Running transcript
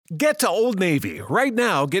Get to Old Navy. Right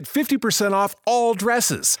now, get 50% off all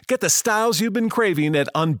dresses. Get the styles you've been craving at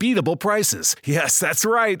unbeatable prices. Yes, that's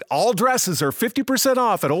right. All dresses are 50%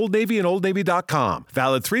 off at Old Navy and OldNavy.com.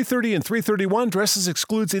 Valid 3/30 and 3/31. Dresses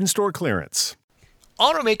excludes in-store clearance.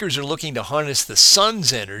 Automakers are looking to harness the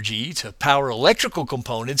sun's energy to power electrical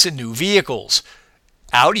components in new vehicles.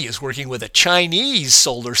 Audi is working with a Chinese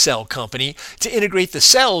solar cell company to integrate the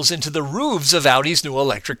cells into the roofs of Audi's new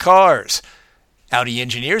electric cars. Audi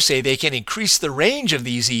engineers say they can increase the range of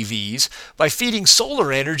these EVs by feeding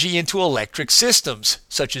solar energy into electric systems,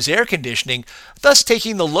 such as air conditioning, thus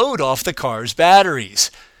taking the load off the car's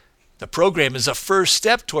batteries. The program is a first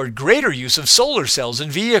step toward greater use of solar cells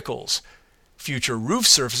in vehicles. Future roof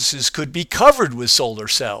surfaces could be covered with solar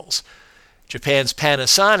cells. Japan's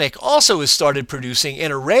Panasonic also has started producing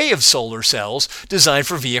an array of solar cells designed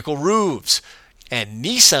for vehicle roofs. And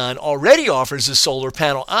Nissan already offers a solar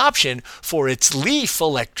panel option for its Leaf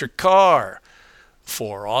electric car.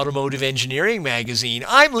 For Automotive Engineering Magazine,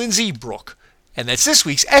 I'm Lindsay Brooke, and that's this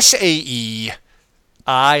week's SAE,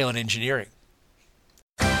 Eye on Engineering.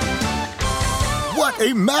 What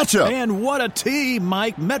a matchup! And what a team,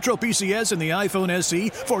 Mike. Metro PCS and the iPhone SE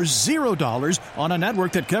for $0 on a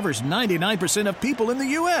network that covers 99% of people in the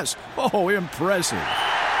U.S. Oh, impressive.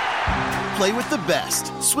 Play with the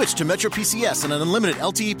best. Switch to Metro PCS on an unlimited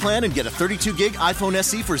LTE plan and get a 32-gig iPhone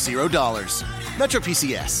SE for $0. Metro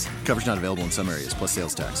PCS. Coverage not available in some areas, plus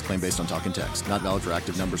sales tax. Claim based on talk and text. Not valid for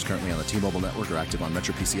active numbers currently on the T-Mobile network or active on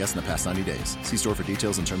Metro PCS in the past 90 days. See store for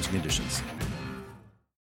details and terms and conditions.